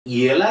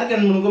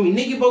எல்லாருக்கும்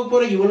இன்னைக்கு போக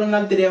போற இவ்வளவு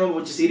நாள் தெரியாம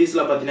போச்சு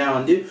சீரிஸ்ல பாத்தீங்கன்னா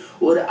வந்து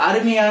ஒரு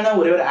அருமையான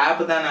ஒரே ஒரு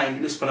ஆப் தான் நான்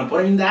இன்ட்ரோடியூஸ் பண்ண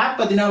போறேன். இந்த ஆப்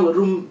பாத்தீங்கன்னா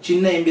ஒரு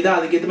சின்ன எம்பி தான்,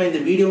 அதுக்கேற்ற மாதிரி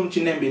இந்த வீடியோவும்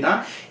சின்ன எம்பி தான்.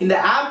 இந்த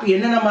ஆப்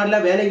என்னென்ன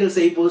மாதிரிலாம் வேலைகள்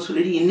செய்ய போகுது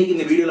சொல்லிட்டு இன்னைக்கு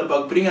இந்த வீடியோல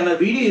பார்க்க போறீங்க.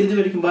 அதனால வீடியோ இறுதி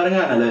வரைக்கும் பாருங்க.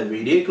 அதனால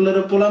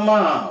வீடியோக்குள்ள போலாமா?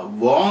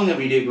 வாங்க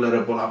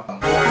வீடியோக்குள்ள போலாம்.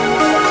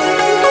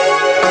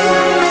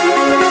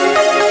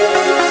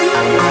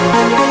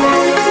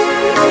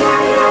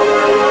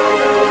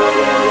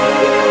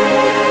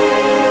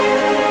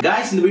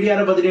 இந்த வீடியோ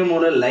பார்த்துட்டே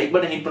முதல்ல லைக்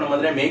பட்டன் ஹிட் பண்ண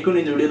மாதிரி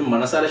மேற்கொண்டு இந்த வீடியோ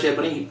மனசார ஷேர்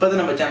பண்ணி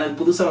இப்பதான் நம்ம சேனல்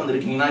புதுசா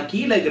வந்திருக்கீங்கன்னா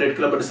கீழே ரெட்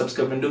கலர் பட்டன்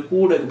சப்ஸ்கிரைப் பண்ணிட்டு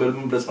கூட பெல்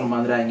பட்டன் பிரஸ் பண்ண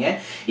மாதிரிங்க.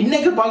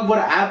 இன்னைக்கு பார்க்க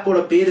போற ஆப்போட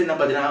பேர் என்ன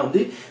பாத்தீங்கன்னா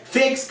வந்து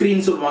ஃபேக்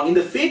ஸ்கிரீன் சொல்லுவாங்க.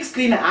 இந்த ஃபேக்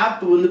ஸ்கிரீன்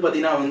ஆப் வந்து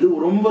பாத்தீங்கன்னா வந்து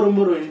ரொம்ப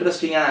ஒரு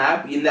இன்ட்ரெஸ்டிங்கான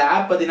ஆப். இந்த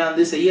ஆப் பாத்தீங்கன்னா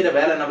வந்து செய்யற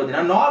வேலை என்ன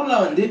பாத்தீங்கன்னா நார்மலா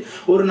வந்து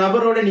ஒரு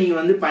நபரோட நீங்க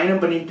வந்து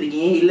பயணம் பண்ணிட்டு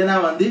இருக்கீங்க, இல்லைன்னா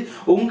வந்து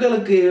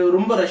உங்களுக்கு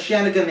ரொம்ப ரஷ்யா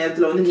இருக்கிற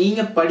நேரத்துல வந்து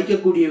நீங்க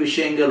படிக்கக்கூடிய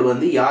விஷயங்கள்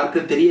வந்து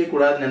யாருக்கு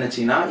தெரியக்கூடாதுன்னு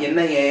நினைச்சீங்கன்னா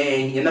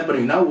என்ன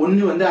பண்ணுவீங்கன்னா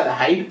ஒண்ணு வந்து அதை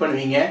ஹைட்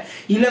பண்ணுவீங்க,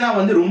 இல்லனா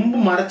வந்து ரொம்ப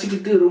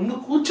மறைச்சிக்கிட்டு ரொம்ப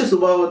கூச்ச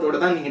சுபாவத்தோட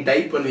தான் நீங்க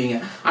டைப் பண்ணுவீங்க.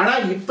 ஆனா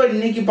இப்ப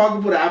இன்னைக்கு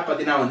பார்க்க போற ஆப்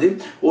பாத்தீங்கன்னா வந்து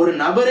ஒரு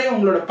நபரே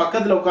உங்களோட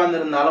பக்கத்துல உட்கார்ந்து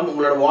இருந்தாலும்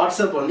உங்களோட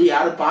வாட்ஸ்அப் வந்து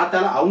யாரும்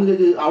பார்த்தாலும்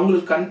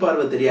அவங்களுக்கு கண்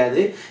பார்வை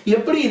தெரியாது.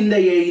 எப்படி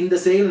இந்த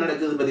செயல்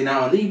நடக்குது பாத்தீங்கன்னா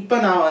வந்து இப்ப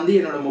நான் வந்து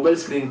என்னோட மொபைல்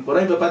ஸ்கிரீன்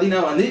போறேன். இப்ப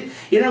பாத்தீங்கன்னா வந்து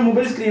என்னோட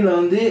மொபைல் ஸ்கிரீன்ல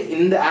வந்து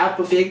இந்த ஆப்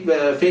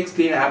ஃபேக்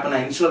ஸ்கிரீன் ஆப்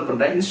நான் இன்ஸ்டால்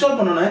பண்றேன். இன்ஸ்டால்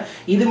பண்ணோன்னா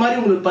இது மாதிரி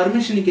உங்களுக்கு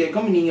பர்மிஷன்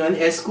கேட்கும். நீங்க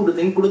வந்து எஸ்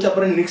கொடுத்த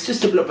அப்புறம் நெக்ஸ்ட்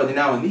ஸ்டெப்ல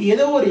பாத்தீங்கன்னா வந்து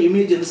ஏதோ ஒரு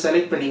இமேஜ் வந்து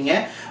செலக்ட் பண்ணீங்க.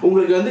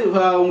 உங்களுக்கு வந்து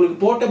உங்களுக்கு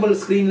போர்ட்டபிள்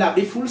ஸ்கிரீன்ல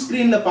அப்படியே ஃபுல்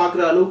ஸ்கிரீன்ல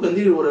பாக்குற அளவுக்கு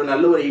வந்து ஒரு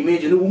நல்ல ஒரு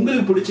இமேஜ் வந்து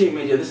உங்களுக்கு பிடிச்ச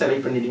இமேஜ் வந்து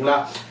செலக்ட் பண்ணிட்டீங்களா?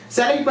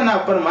 செலக்ட் பண்ண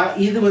அப்புறமா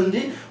இது வந்து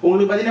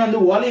உங்களுக்கு பாத்தீங்கன்னா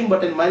வந்து வால்யூம்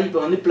பட்டன் மாதிரி இப்ப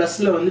வந்து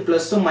பிளஸ்ல வந்து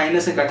பிளஸும்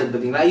மைனஸும் காட்டுது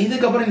பாத்தீங்களா?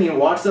 இதுக்கப்புறம் நீங்க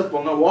வாட்ஸ்அப்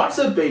போங்க.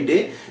 வாட்ஸ்அப் போயிட்டு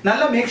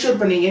நல்லா மேக் ஷூர்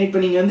பண்ணீங்க. இப்ப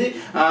நீங்க வந்து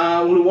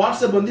உங்களுக்கு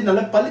வாட்ஸ்அப் வந்து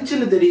நல்லா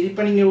பளிச்சுன்னு தெரியுது.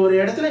 இப்ப நீங்க ஒரு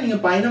இடத்துல நீங்க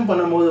பயணம்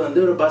பண்ணும்போது வந்து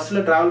ஒரு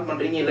பஸ்ல டிராவல்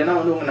பண்றீங்க, இல்லைன்னா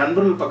வந்து உங்க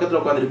நண்பர்கள்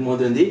பக்கத்துல உட்காந்துருக்கும்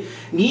போது வந்து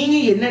நீங்க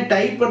என்ன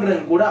டைப் பண்றது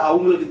கூட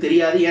அவங்களுக்கு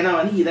தெரியாது. ஏன்னா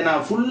வந்து இதை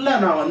நான் ஃபுல்லா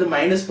நான் வந்து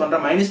மைனஸ்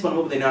பண்றேன். மைனஸ்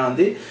பண்ணும்போது பாத்தீங்கன்னா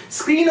வந்து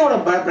ஸ்கிரீனோட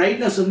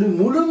பிரைட்னஸ் வந்து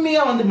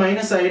முழுமையா வந்து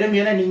மைனஸ் ஆயிடும்.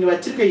 ஏன்னா நீங்க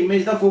வச்சிருக்க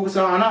இமேஜ் தான் ஃபோக்கஸ்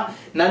ஆகும். ஆனா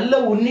நல்ல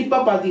உன்னிப்பா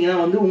பாத்தீங்கன்னா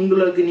வந்து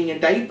உங்களுக்கு நீங்க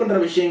டைப் பண்ற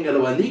விஷயங்கள்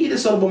வந்து இது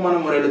சுலபமான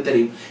முறையில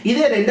தெரியும்.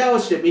 இதே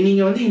ரெண்டாவது ஸ்டெப்,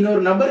 நீங்க வந்து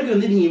இன்னொரு நபருக்கு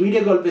வந்து நீங்க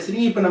வீடியோ கால்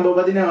பேசுறீங்க. இப்ப நம்ம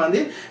பாத்தீங்கன்னா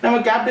வந்து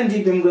நம்ம கேப்டன்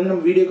ஜிபிஎம்க்கு வந்து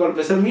நம்ம வீடியோ கால்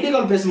பேசுறோம். வீடியோ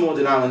கால்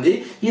பேசும்போது நான் வந்து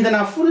இதை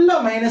நான் ஃபுல்லா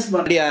மைனஸ்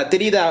பண்றேன்.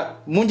 தெரியுதா?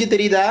 மூஞ்சி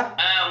தெரியுதா?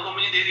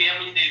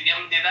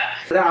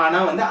 ஆனா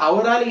வந்து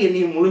அவரால்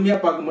என்னை முழுமையா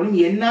பார்க்க முடியும்.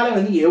 என்னால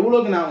வந்து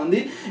எவ்வளவுக்கு நான் வந்து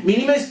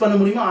மினிமைஸ் பண்ண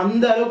முடியுமோ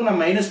அந்த அளவுக்கு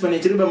நான் மைனஸ் பண்ணி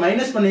வச்சிருக்கேன். இப்ப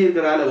மைனஸ் பண்ணி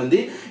இருக்கிறால வந்து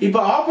இப்ப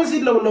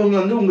ஆப்போசிட்ல உள்ளவங்க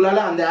வந்து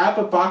உங்களால அந்த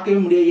ஆப்பை பார்க்கவே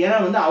முடியாது. ஏன்னா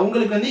வந்து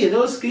அவங்களுக்கு வந்து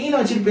ஏதோ ஸ்கிரீன்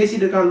வச்சுட்டு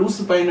பேசிட்டு இருக்காங்க,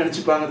 லூசு பையன்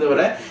நினைச்சுப்பாங்க.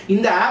 தவிர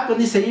இந்த ஆப்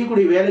வந்து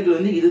செய்யக்கூடிய வேலைகள்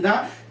வந்து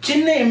இதுதான்.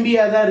 சின்ன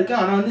எம்பியா தான் இருக்கு,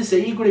 ஆனா வந்து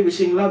செய்யக்கூடிய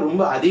விஷயங்கள்லாம்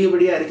ரொம்ப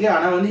அதிகப்படியா இருக்கு.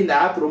 ஆனா வந்து இந்த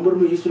ஆப் ரொம்ப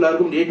யூஸ்ஃபுல்லா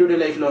இருக்கும். டே டு டே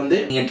லைஃப்ல வந்து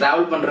நீங்க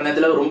டிராவல் பண்ற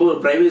நேரத்துல ரொம்ப ஒரு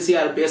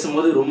பிரைவசியா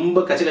பேசும்போது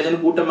ரொம்ப கச்சன்னு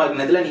கூட்டமா இருக்க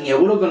நேரத்துல நீங்க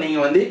எவ்வளவு நீங்க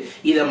வந்து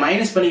இதை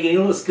மைனஸ்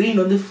பண்ணிக்கிறீங்களோ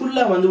ஸ்கிரீன் வந்து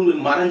ஃபுல்லா வந்து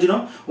உங்களுக்கு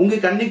மறைஞ்சிடும் உங்க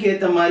கண்ணுக்கு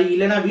ஏத்த மாதிரி.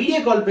 இல்லைன்னா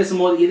வீடியோ கால்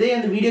பேசும்போது இதே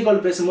வந்து வீடியோ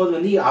கால் பேசும்போது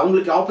வந்து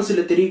அவங்களுக்கு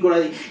ஆப்போசிட்ல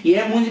தெரியக்கூடாது,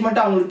 ஏன் மூஞ்சி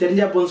மட்டும் அவங்களுக்கு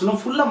தெரிஞ்சா போதும் சொல்லும்.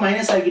 ஃபுல்லா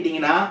மைனஸ்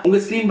ஆக்கிட்டீங்கன்னா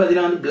உங்க ஸ்கிரீன்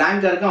பாத்தீங்கன்னா வந்து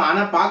பிளாங்கா இருக்கும்.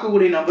 ஆனா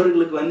பார்க்கக்கூடிய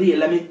நபர்களுக்கு வந்து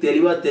எல்லாமே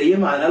தெளிவா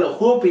தெரியும். அதனால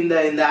ஹோப்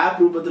இந்த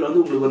ஆப் ரூபத்துல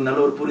வந்து உங்களுக்கு ஒரு நல்ல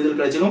ஒரு புரிதல்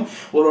கிடைச்சிடும்.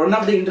 ஒரு ஒன்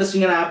ஆஃப் தி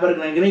இன்ட்ரெஸ்டிங்கான ஆப்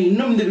இருக்கு நினைக்கிறேன்.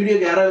 இன்னும் இந்த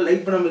வீடியோக்கு யாராவது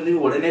லைக் பண்ணாம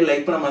இருந்தீங்க உடனே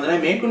லைக் பண்ண மாதிரி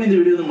மேற்கொண்டு இந்த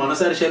வீடியோ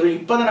மனசார ஷேர் பண்ணி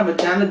இப்பதான் நம்ம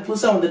சேனல்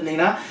புதுசா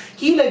வந்திருந்தீங்கன்னா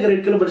கீழே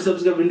ரெட் கலர் பட்டன்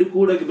சப்ஸ்கிரைப் பண்ணி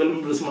கூட பெல்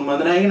பட்டன் பிரஸ் பண்ண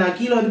மாதிரி. நான்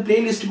கீழே வந்து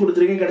பிளேலிஸ்ட்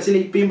கொடுத்துருக்கேன். கடைசியில்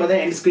இப்பயும்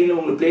பார்த்தா எண்ட் ஸ்கிரீன்ல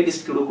உங்களுக்கு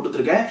பிளேலிஸ்ட்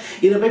கொடுத்துருக்கேன்.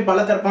 இதை போய் பல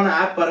தரப்பான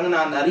ஆப் பாருங்க.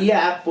 நான் நிறைய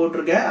ஆப்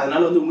போட்டிருக்கேன்.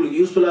 அதனால வந்து உங்களுக்கு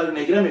யூஸ்ஃபுல்லா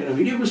நினைக்கிறேன்.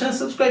 வீடியோ பிடிச்சா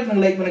சப்ஸ்கிரைப்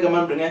பண்ணி லைக் பண்ணி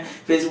கமெண்ட் பண்ணுங்க.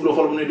 ஃபேஸ்புக்ல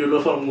ஃபாலோ பண்ணி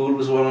ட்விட்டர்ல ஃபாலோ பண்ணுங்க.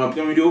 கூகுள் ஃபாலோ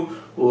பண்ணி வீடியோ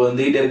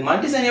வந்துகிட்டே இருக்கு.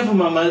 மாட்டி சனியா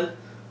ஃப்ரம் முகமது.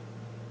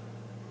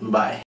 பாய்.